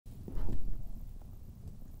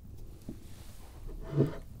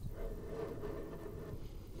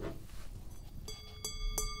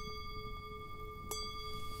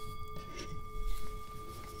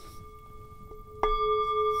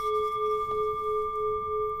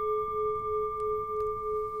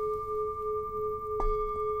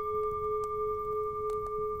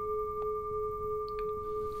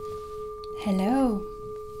Hello,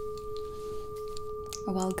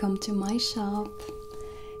 welcome to my shop.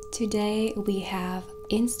 Today we have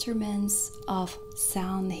instruments of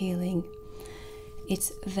sound healing.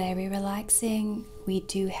 It's very relaxing. We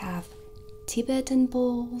do have Tibetan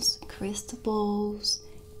bowls, crystal bowls,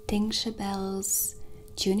 Tingsha Bells,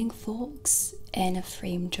 tuning forks, and a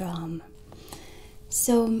frame drum.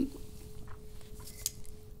 So,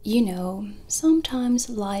 sometimes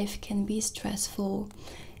life can be stressful,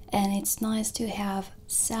 and it's nice to have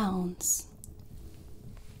sounds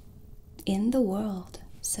in the world,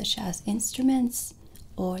 such as instruments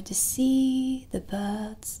or the sea, the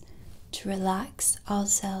birds, to relax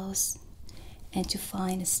ourselves and to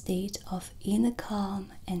find a state of inner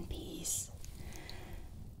calm and peace.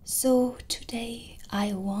 So today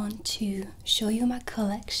I want to show you my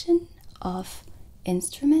collection of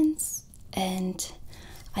instruments, and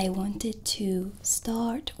I wanted to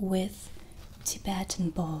start with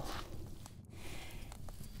Tibetan Bowl.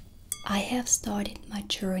 I have started my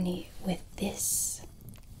journey with this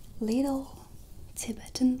little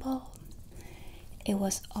Tibetan bowl. It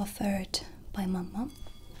was offered by my mom,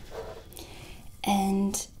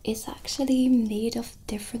 and it's actually made of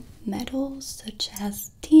different metals such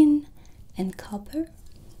as tin and copper.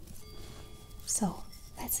 So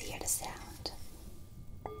let's hear the sound.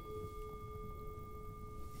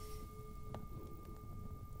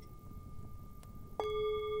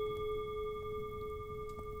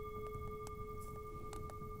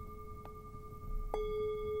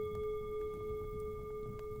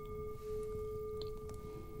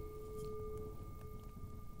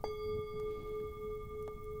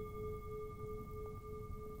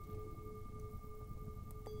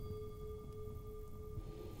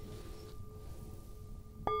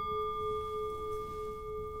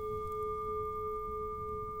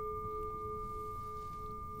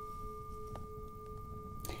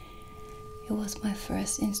 It was my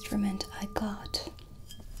first instrument I got.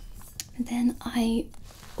 And then I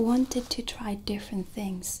wanted to try different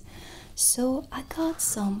things, so I got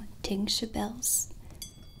some Tingsha Bells.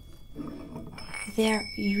 They're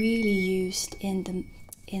really used in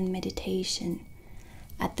meditation.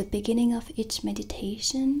 At the beginning of each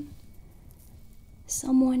meditation,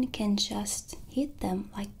 someone can just hit them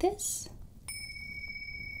like this,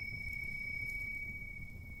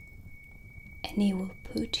 and it will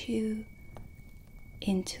put you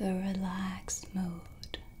into a relaxed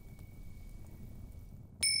mode.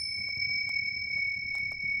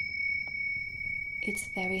 It's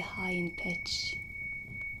very high in pitch.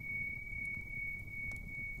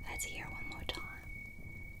 Let's hear one more time.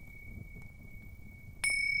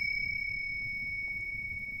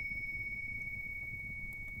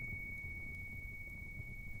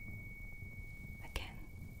 Again.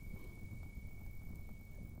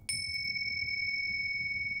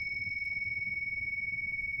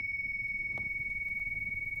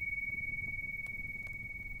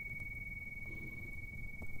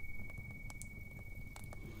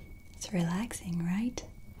 It's relaxing, right?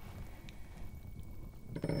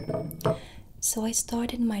 So I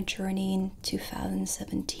started my journey in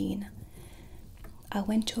 2017. I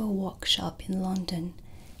went to a workshop in London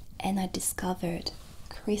and I discovered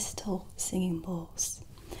crystal singing bowls.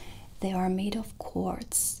 They are made of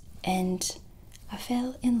quartz, and I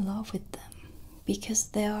fell in love with them because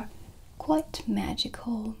they are quite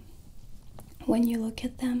magical. When you look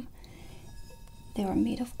at them, they are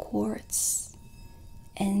made of quartz,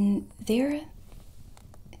 and they're,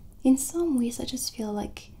 in some ways, I just feel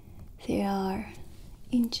like they are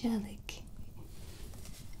angelic.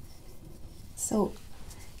 So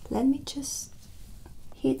let me just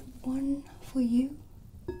hit one for you.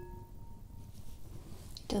 It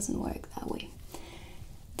doesn't work that way.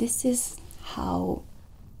 This is how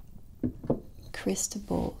crystal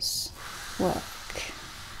bowls work.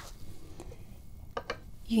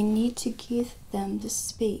 You need to give them the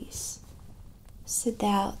space so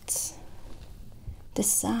that the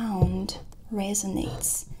sound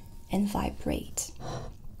resonates and vibrates.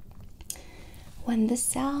 When the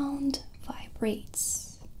sound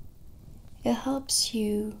vibrates, it helps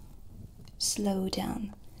you slow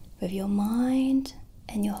down with your mind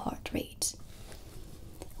and your heart rate.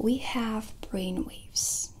 We have brain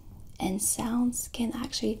waves, and sounds can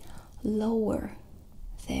actually lower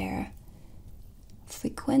their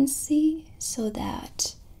frequency so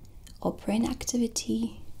that our brain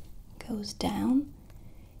activity goes down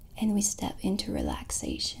and we step into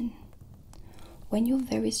relaxation. When you're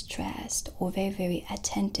very stressed or very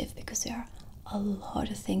attentive, because there are a lot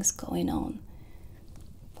of things going on,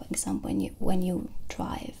 for example, when you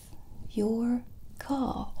drive your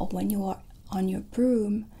car or when you are on your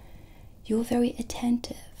broom, you're very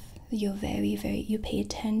attentive, you pay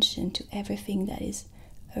attention to everything that is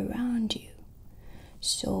around you.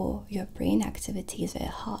 So your brain activity is very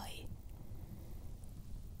high.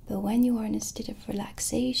 But when you are in a state of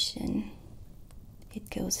relaxation, it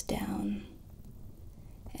goes down.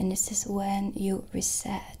 And this is when you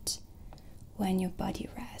reset, when your body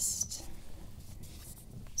rests.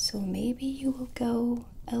 So maybe you will go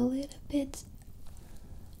a little bit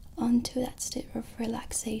onto that state of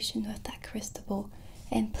relaxation with that crystal ball.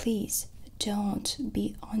 And please don't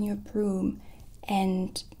be on your broom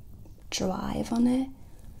and drive on it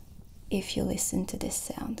if you listen to this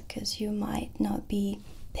sound, because you might not be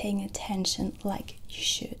paying attention like you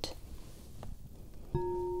should.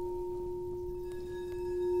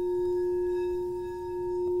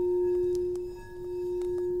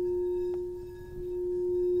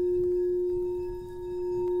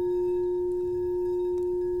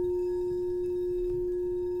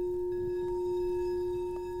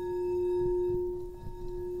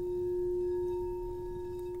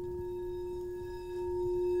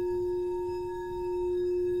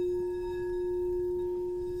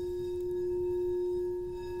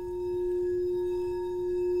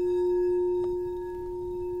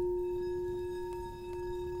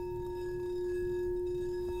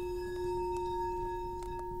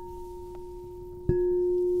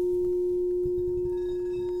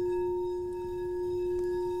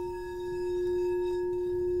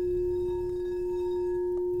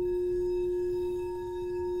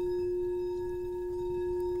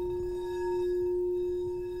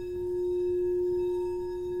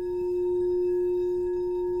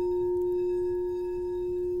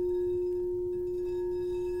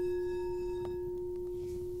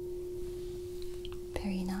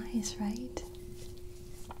 Very nice, right?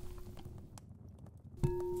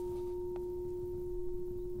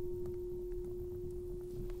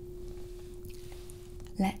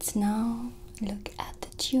 Let's now look at the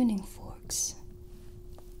tuning forks.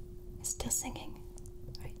 It's still singing,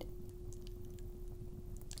 right?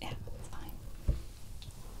 Yeah, fine.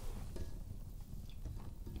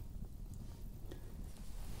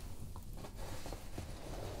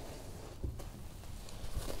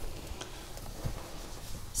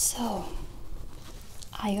 So,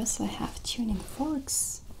 I also have tuning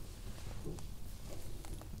forks.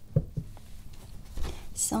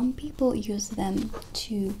 Some people use them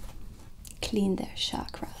to clean their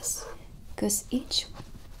chakras, because each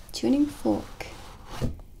tuning fork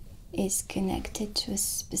is connected to a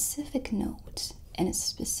specific note and a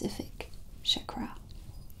specific chakra.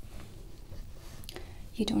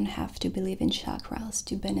 You don't have to believe in chakras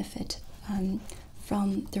to benefit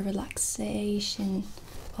from the relaxation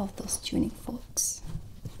of those tuning forks.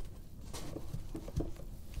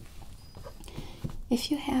 If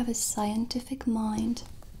you have a scientific mind,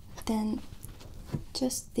 then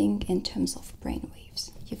just think in terms of brain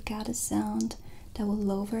waves. You've got a sound that will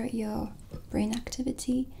lower your brain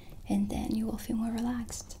activity, and then you will feel more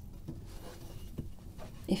relaxed.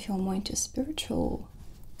 If you're more into spiritual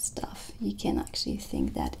stuff, you can actually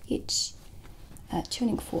think that each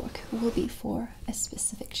tuning fork will be for a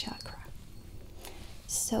specific chakra.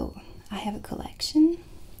 So I have a collection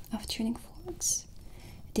of tuning forks.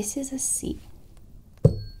 This is a C.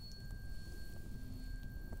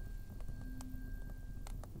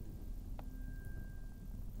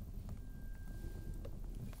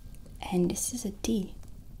 And this is a D.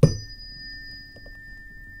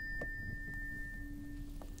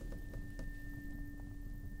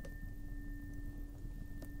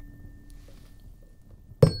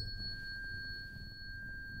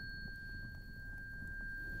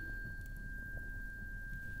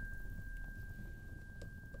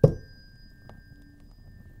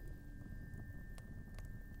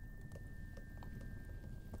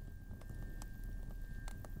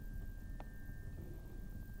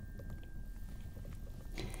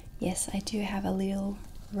 Yes, I do have a little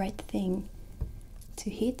red thing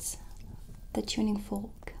to hit the tuning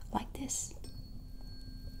fork like this.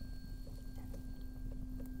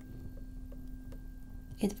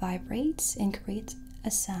 It vibrates and creates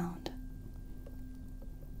a sound.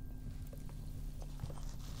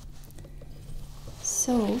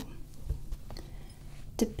 So,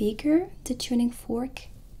 the bigger the tuning fork,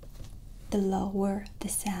 the lower the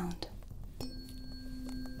sound.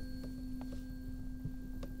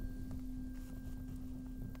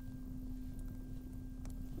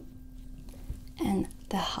 And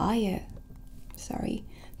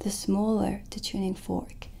the smaller the tuning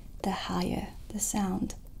fork, the higher the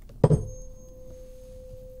sound.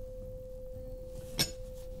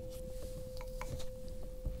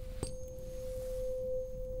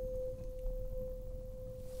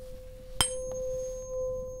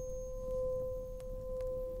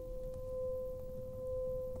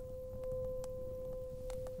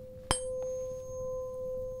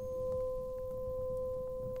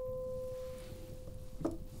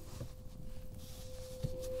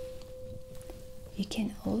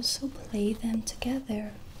 can also play them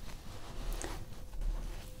together.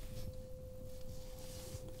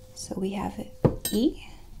 So we have an E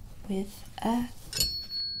with a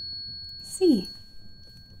C.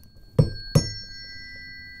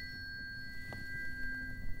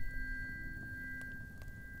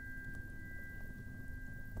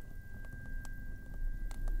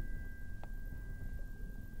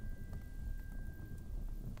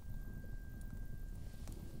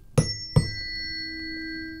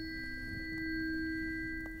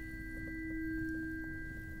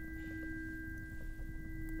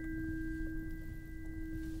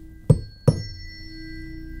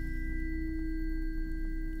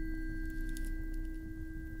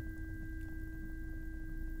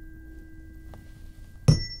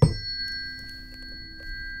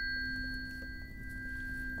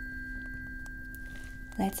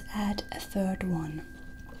 Let's add a third one.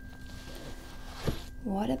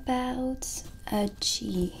 What about a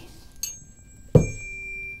G?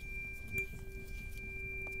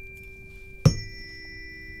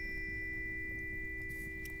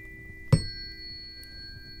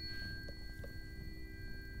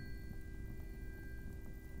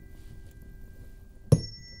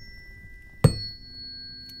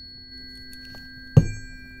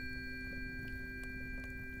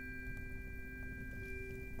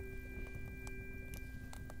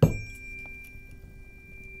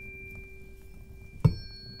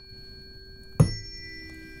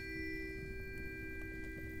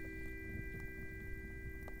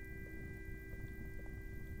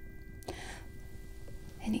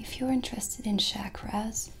 And if you're interested in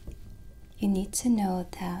chakras, you need to know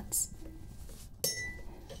that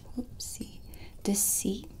the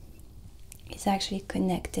C is actually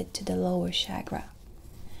connected to the lower chakra.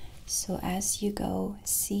 So as you go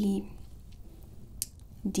C,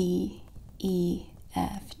 D, E,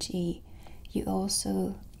 F, G, you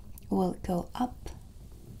also will go up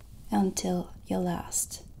until your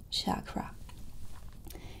last chakra.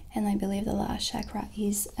 And I believe the last chakra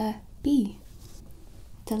is a B,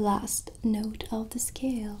 the last note of the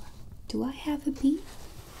scale. Do I have a B?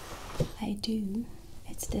 I do.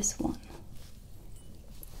 It's this one.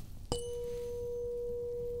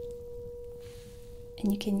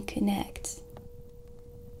 And you can connect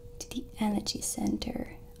to the energy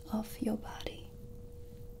center of your body.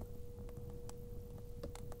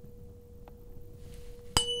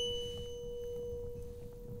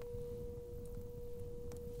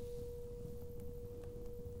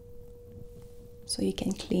 So you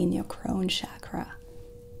can clean your crown chakra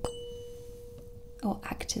or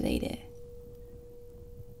activate it.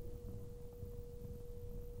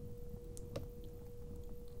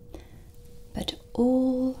 But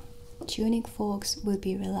all tuning forks will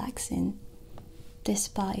be relaxing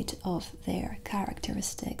despite of their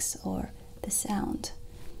characteristics or the sound.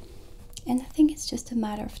 And I think it's just a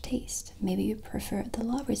matter of taste. Maybe you prefer the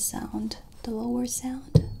lower sound,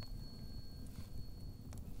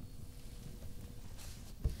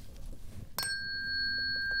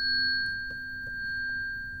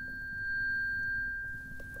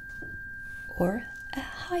 or a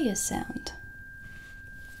higher sound.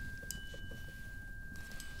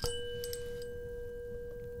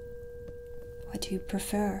 What do you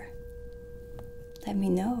prefer? Let me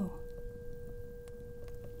know.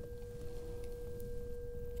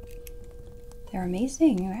 They're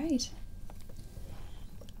amazing, right?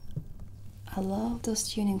 I love those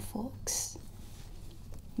tuning forks.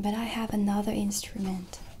 But I have another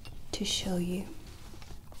instrument to show you.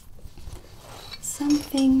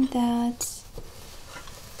 Something that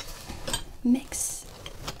makes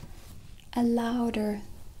a louder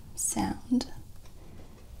sound,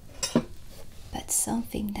 but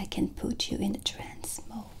something that can put you in a trance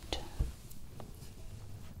mode.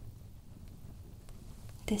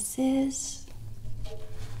 This is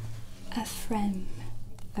a frame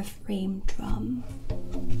drum.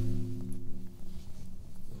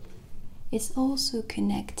 It's also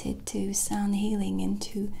connected to sound healing and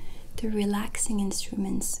to the relaxing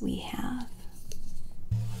instruments we have.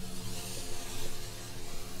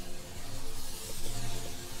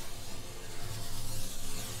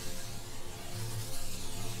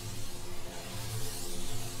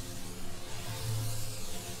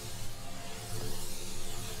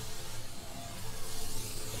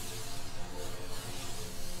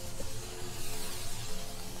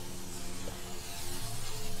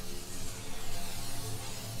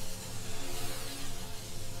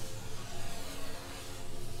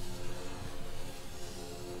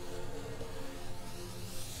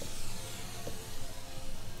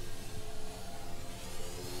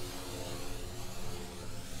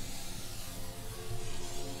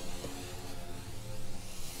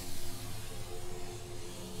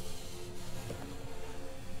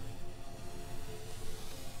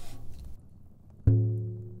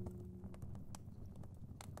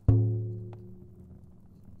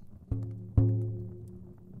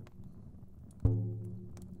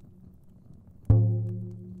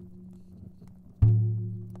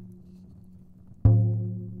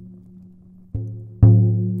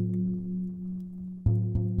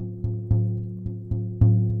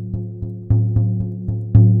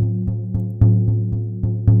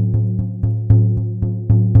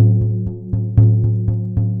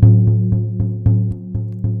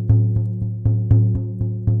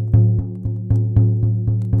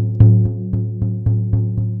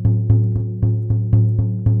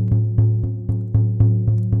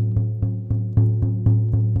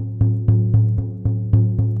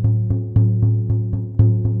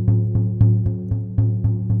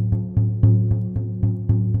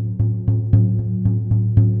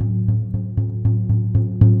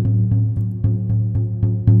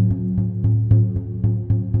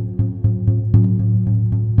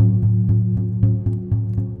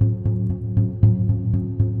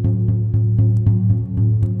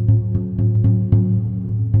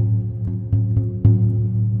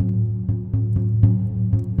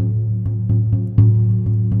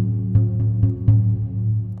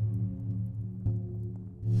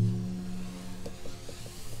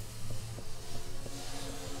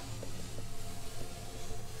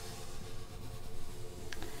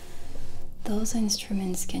 those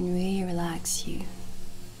instruments can really relax you.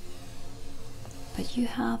 But you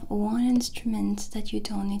have one instrument that you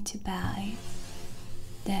don't need to buy,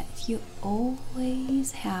 that you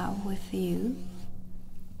always have with you,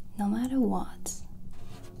 no matter what.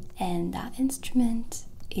 And that instrument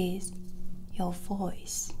is your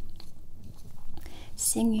voice.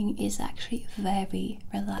 Singing is actually very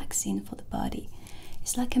relaxing for the body.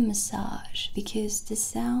 It's like a massage because the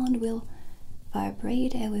sound will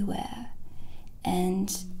vibrate everywhere,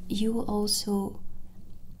 and you will also,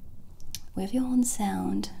 with your own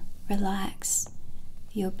sound, relax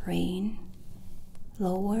your brain,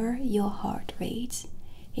 lower your heart rate,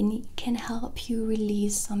 and it can help you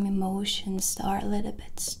release some emotions that are a little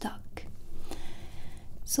bit stuck.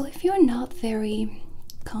 So if you're not very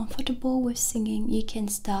comfortable with singing, you can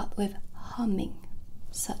start with humming,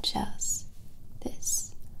 such as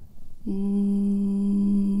this.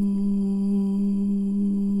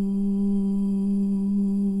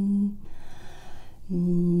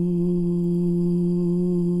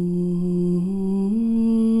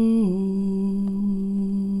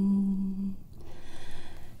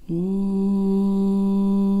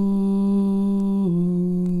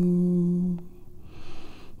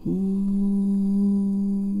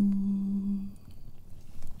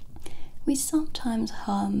 We sometimes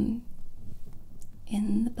hum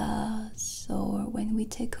in the bus or when we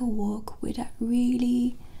take a walk without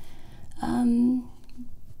really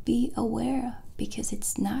be aware, because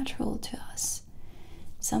it's natural to us.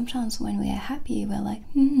 Sometimes when we are happy, we're like,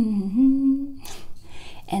 and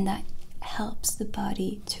that helps the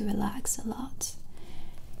body to relax a lot.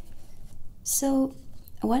 So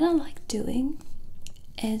what I like doing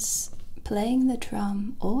is playing the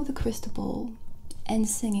drum or the crystal ball and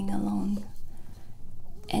singing along.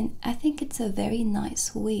 And I think it's a very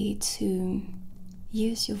nice way to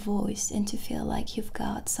use your voice and to feel like you've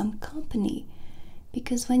got some company,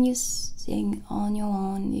 because when you sing on your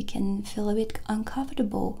own, you can feel a bit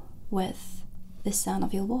uncomfortable with the sound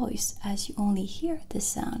of your voice, as you only hear the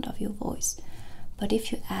sound of your voice. But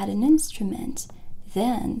if you add an instrument,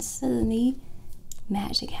 then suddenly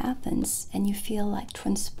magic happens and you feel like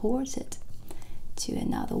transported to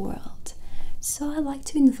another world. So I'd like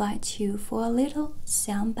to invite you for a little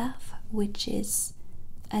sound bath, which is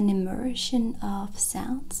an immersion of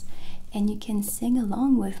sounds, and you can sing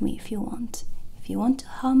along with me if you want. If you want to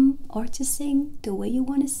hum or to sing the way you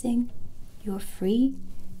want to sing, you're free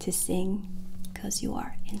to sing because you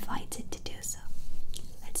are invited to do so.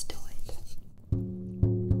 Let's do it.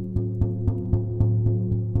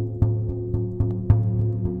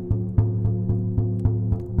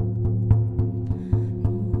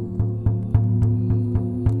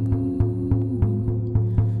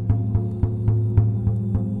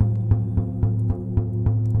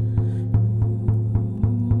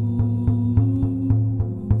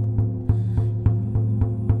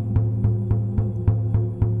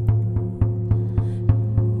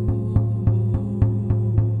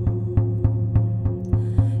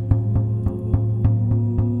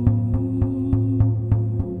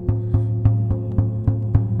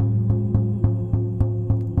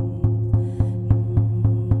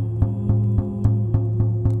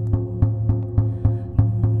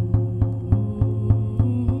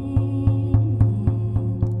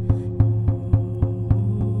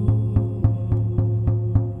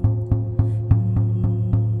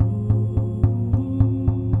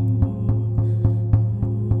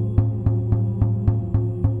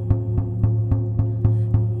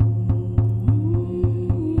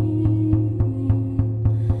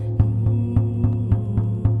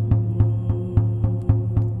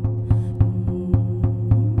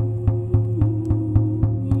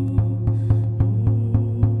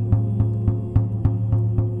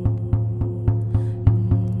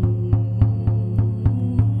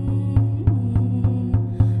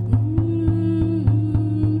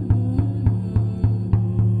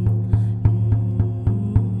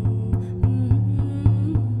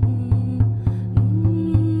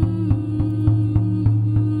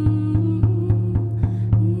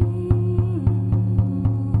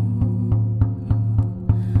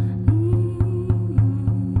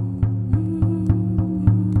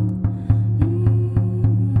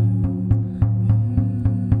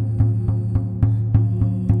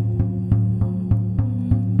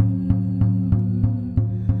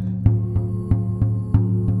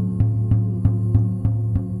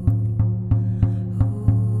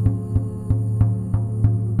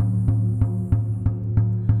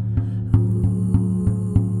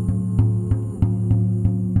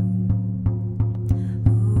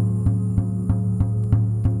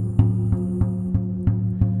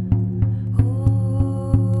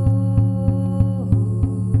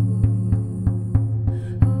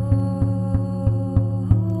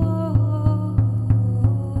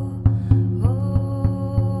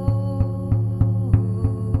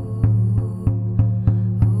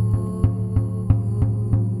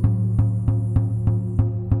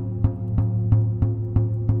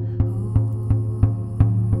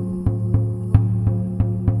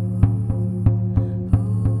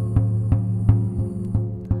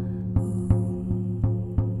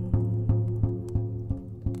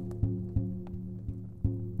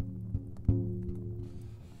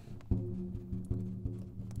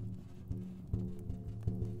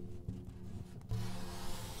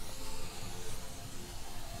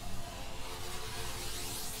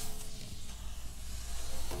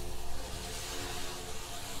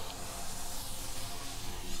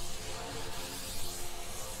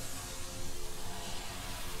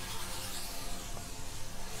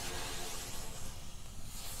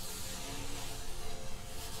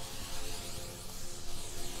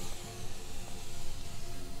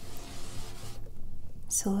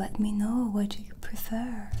 So let me know, what do you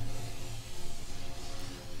prefer?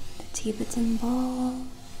 The Tibetan Bowl,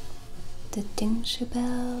 the Tingsha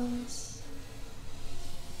Bells,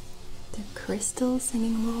 the crystal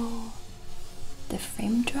singing bowl, the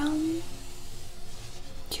frame drum,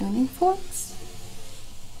 tuning forks,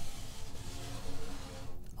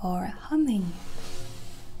 or humming?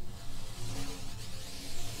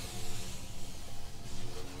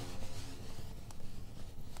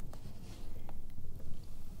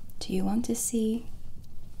 Do you want to see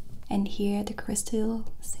and hear the crystal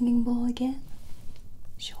singing bowl again?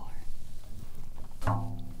 Sure.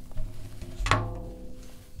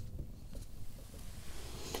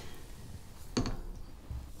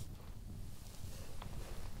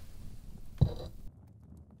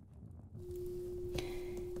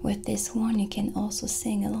 With this one, you can also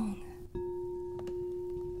sing along.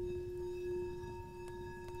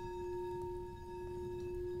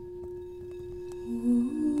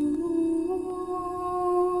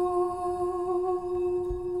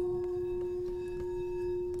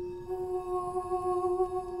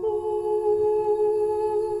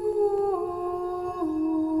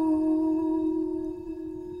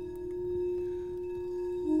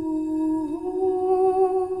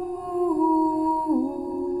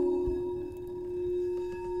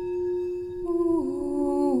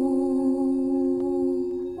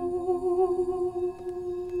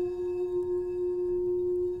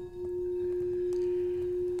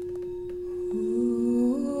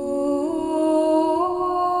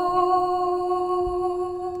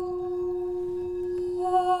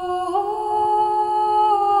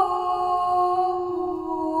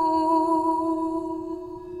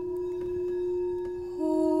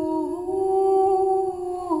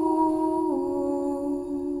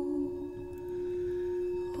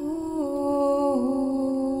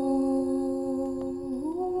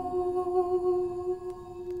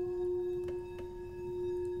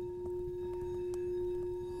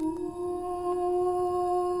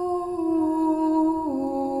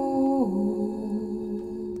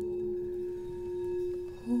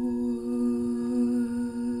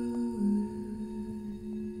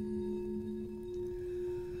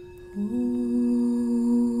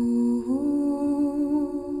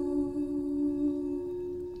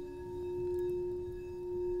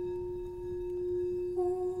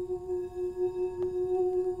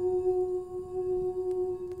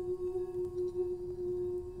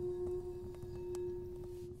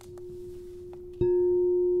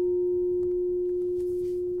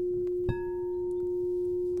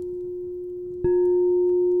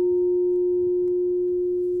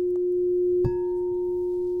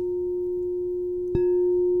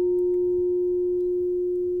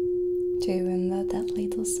 Do you remember that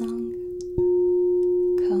little song?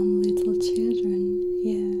 Come, little children,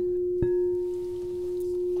 yeah.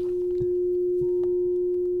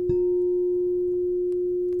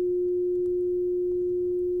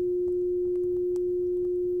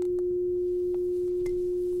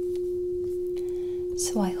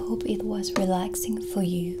 So I hope it was relaxing for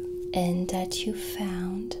you and that you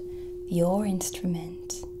found your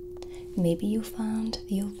instrument. Maybe you found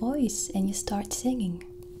your voice and you start singing.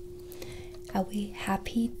 I'll be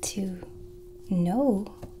happy to know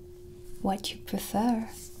what you prefer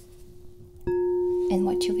and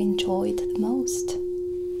what you've enjoyed the most.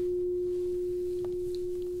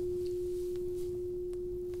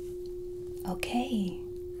 Okay,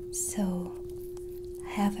 so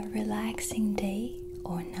have a relaxing day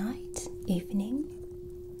or night, evening,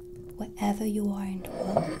 wherever you are in the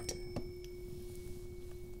world.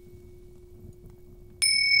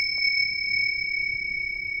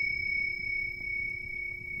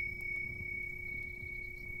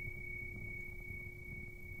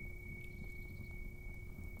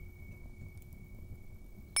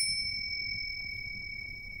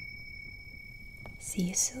 See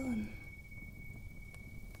you soon.